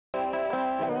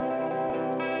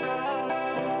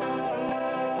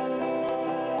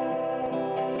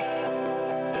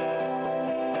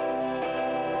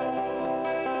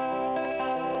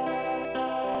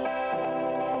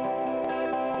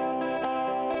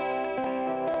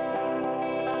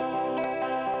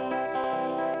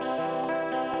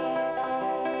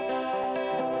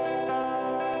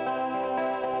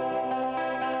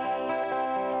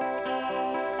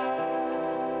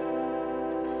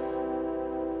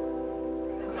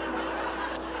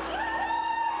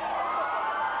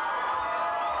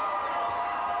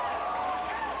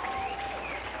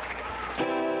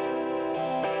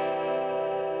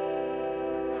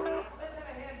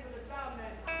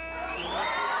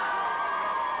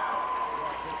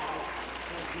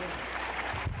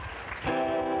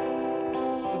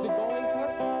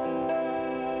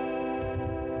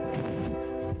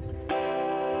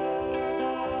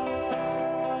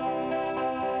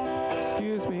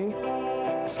me.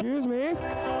 Excuse me.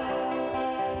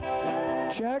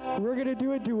 Check. We're gonna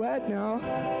do a duet now.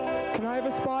 Can I have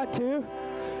a spot too?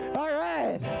 All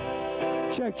right.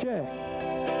 Check, check.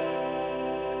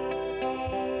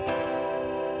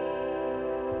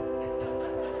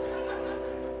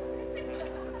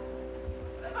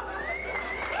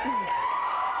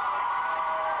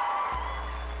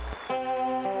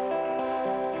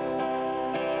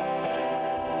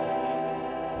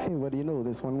 Hey, what do you know?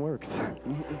 This one works. This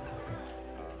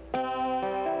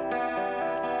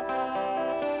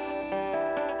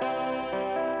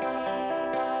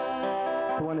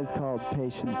one is called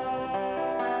Patience.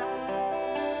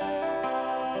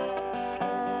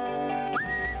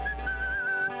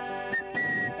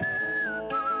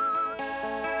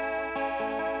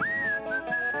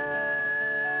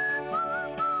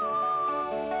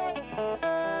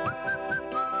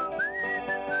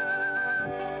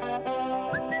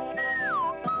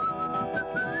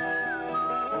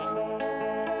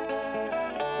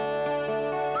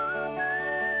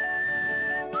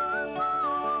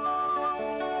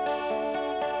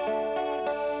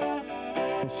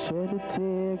 Shed a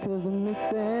tear 'cause I'm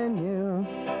missing you.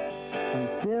 I'm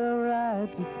still right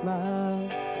to smile.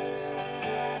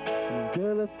 And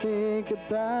girl, I think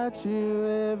about you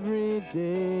every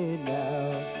day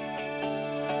now.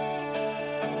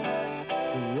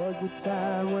 There was a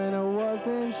time when I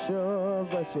wasn't sure,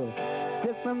 but you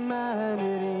set my mind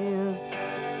at ease.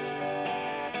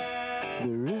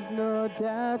 There is no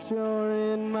doubt you're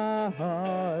in my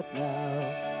heart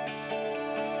now.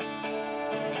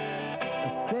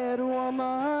 Said,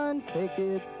 woman, take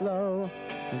it slow,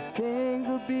 and things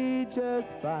will be just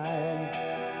fine.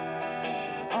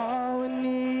 All we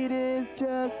need is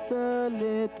just a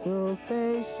little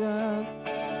patience.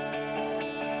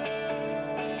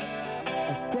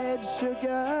 I said,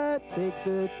 sugar, take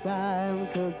the time,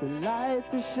 'cause the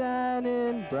lights are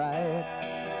shining bright.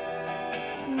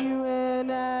 You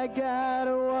and I got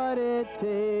what it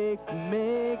takes to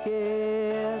make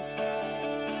it.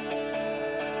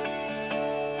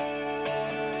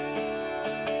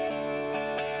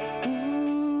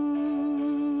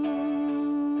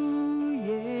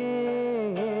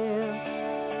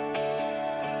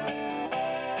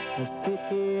 I sit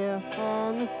here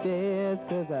on the stairs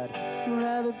 'cause I'd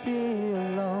rather be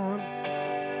alone.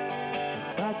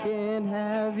 If I can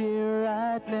have you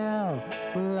right now,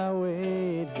 will I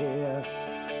wait here?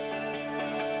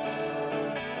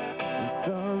 And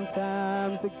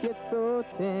sometimes I get so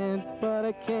tense, but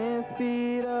I can't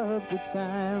speed up the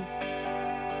time.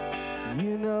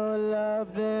 You know,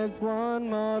 love, there's one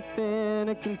more thing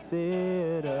to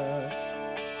consider.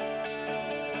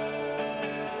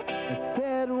 I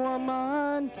said,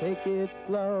 woman, take it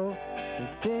slow, and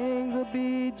things will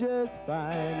be just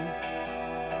fine.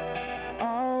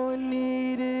 All we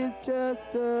need is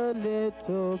just a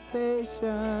little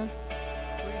patience.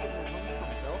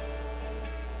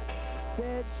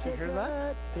 Said, you hear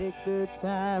that? Take the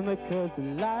time, because the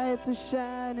lights are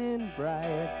shining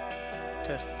bright.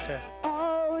 Test, test.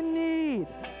 All we need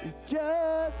is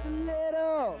just a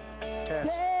little Test.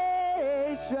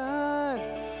 patience.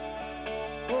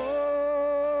 Oh,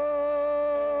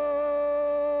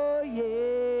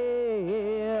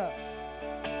 yeah.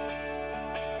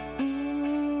 Ooh,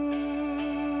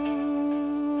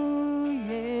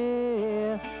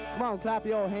 yeah. Come on, clap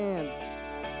your hands.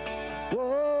 Whoa,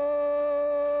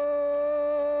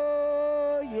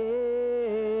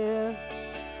 yeah.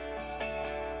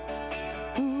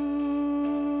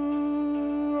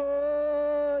 Ooh,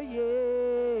 oh, yeah,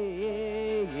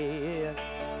 yeah.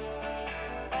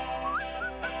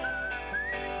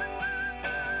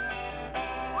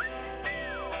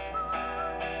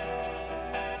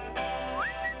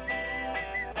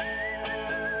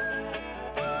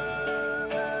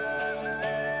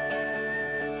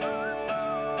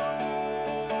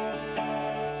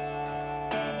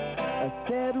 I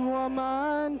said,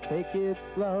 woman, take it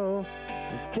slow,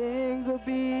 and things will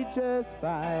be just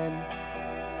fine.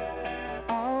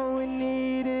 All we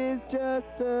need is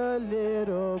just a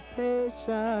little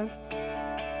patience.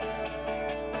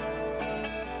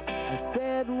 I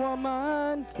said,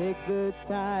 woman, take the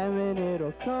time, and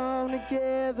it'll come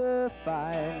together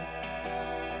fine.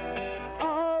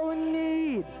 All we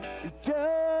need is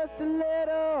just a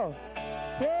little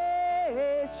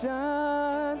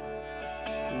patience.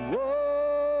 Whoa,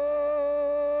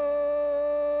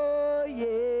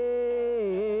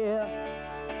 yeah.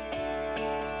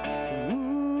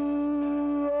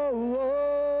 Ooh, oh,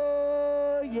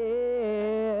 oh,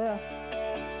 yeah.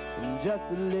 And just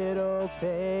a little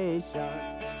patience.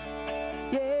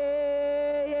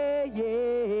 Yeah, yeah,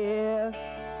 yeah.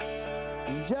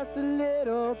 And just a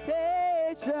little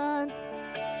patience.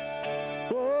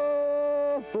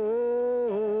 Oh, oh,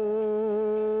 oh.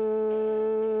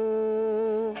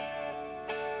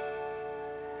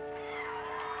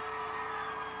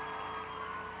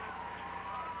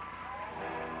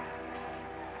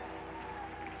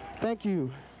 Thank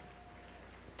you.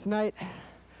 Tonight,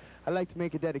 I'd like to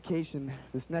make a dedication.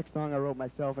 This next song I wrote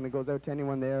myself, and it goes out to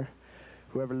anyone there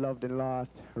who ever loved and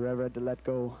lost, or ever had to let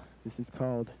go. This is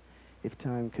called If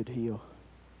Time Could Heal.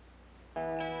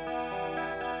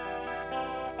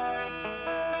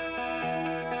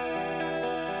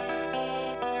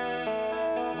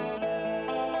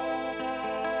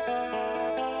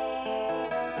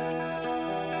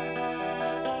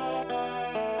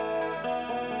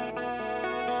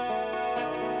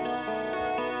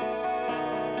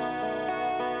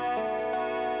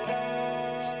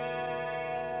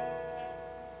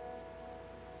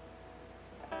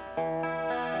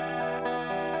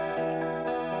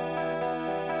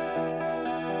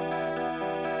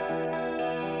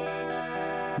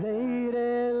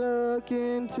 Lady, look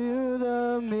into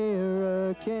the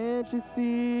mirror. Can't you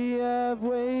see I've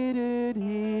waited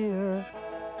here,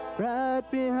 right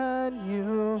behind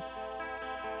you,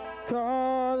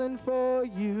 calling for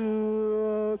you?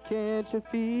 Oh, can't you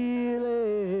feel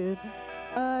it?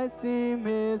 I see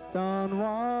mist on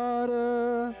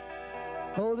water,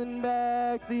 holding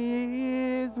back the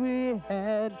years we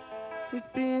had. It's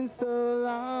been so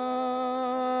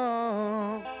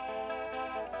long.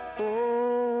 Oh,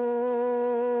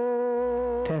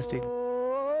 Testing.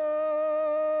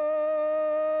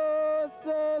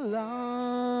 so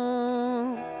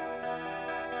long.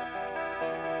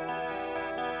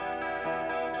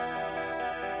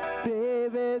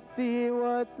 Baby, see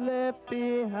what's left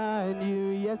behind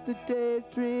you. Yesterday's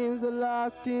dreams are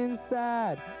locked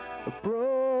inside a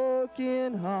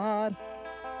broken heart.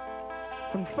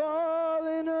 I'm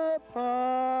falling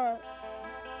apart.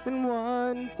 And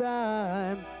one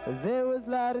time there was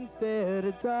light instead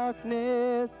of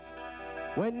darkness.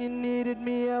 When you needed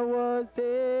me, I was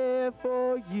there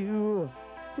for you.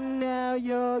 And now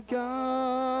you're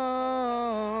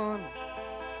gone.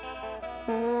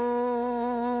 Oh,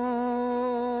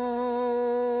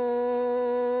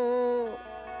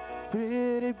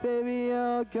 pretty baby,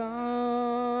 you're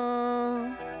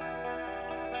gone.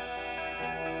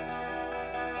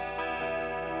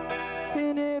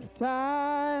 And if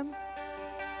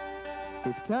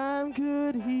time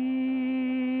could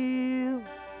heal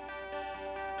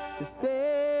the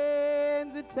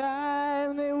sands of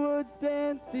time, they would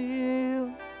stand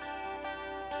still.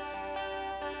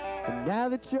 And now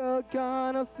that you're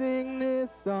gone, I'll sing this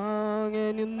song,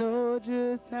 and you'll know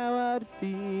just how I'd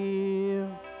feel.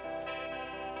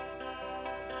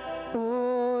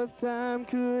 Oh, if time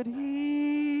could heal.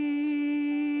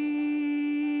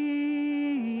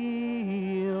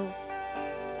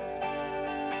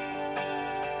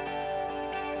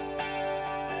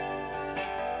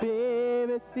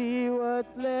 Baby, see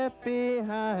what's left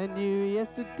behind you.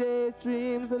 Yesterday's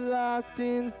dreams are locked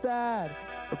inside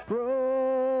a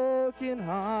broken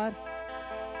heart.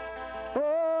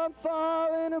 Oh, I'm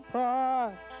falling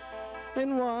apart.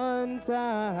 And one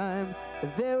time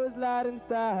there was light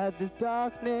inside this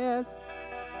darkness.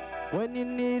 When you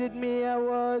needed me, I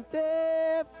was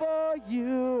there for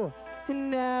you. And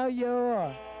now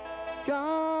you're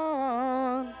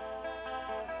gone.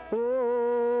 Oh,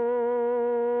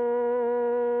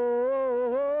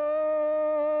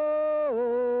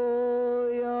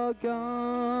 you're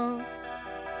gone.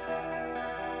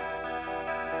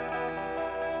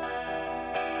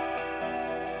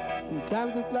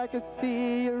 Sometimes it's like I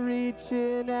see you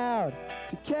reaching out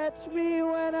to catch me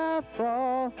when I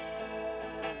fall.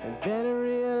 And then I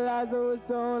realize I was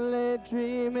only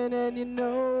dreaming, and you're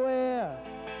nowhere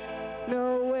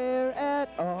at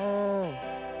all.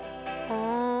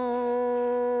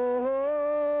 Oh,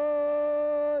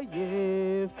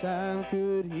 yeah, if time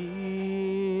could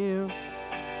heal.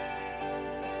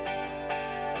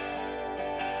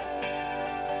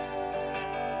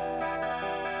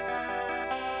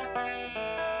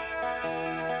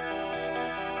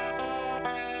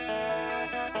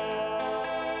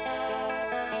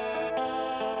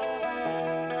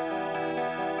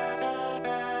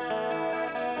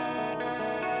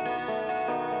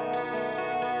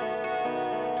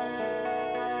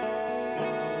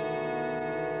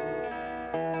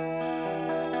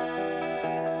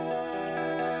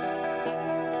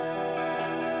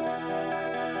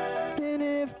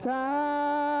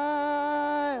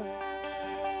 Time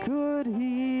could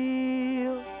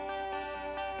heal,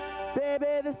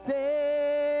 baby, the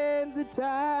sands of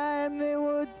time, they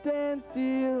would stand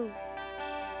still.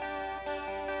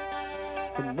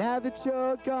 Now that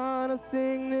you're gonna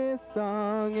sing this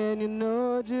song, and you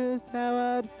know just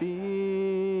how I'd feel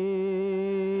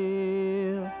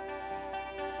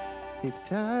if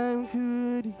time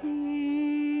could heal.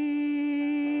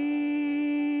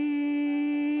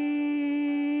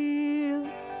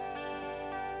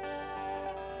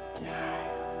 Time.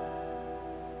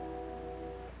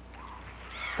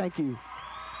 Thank you.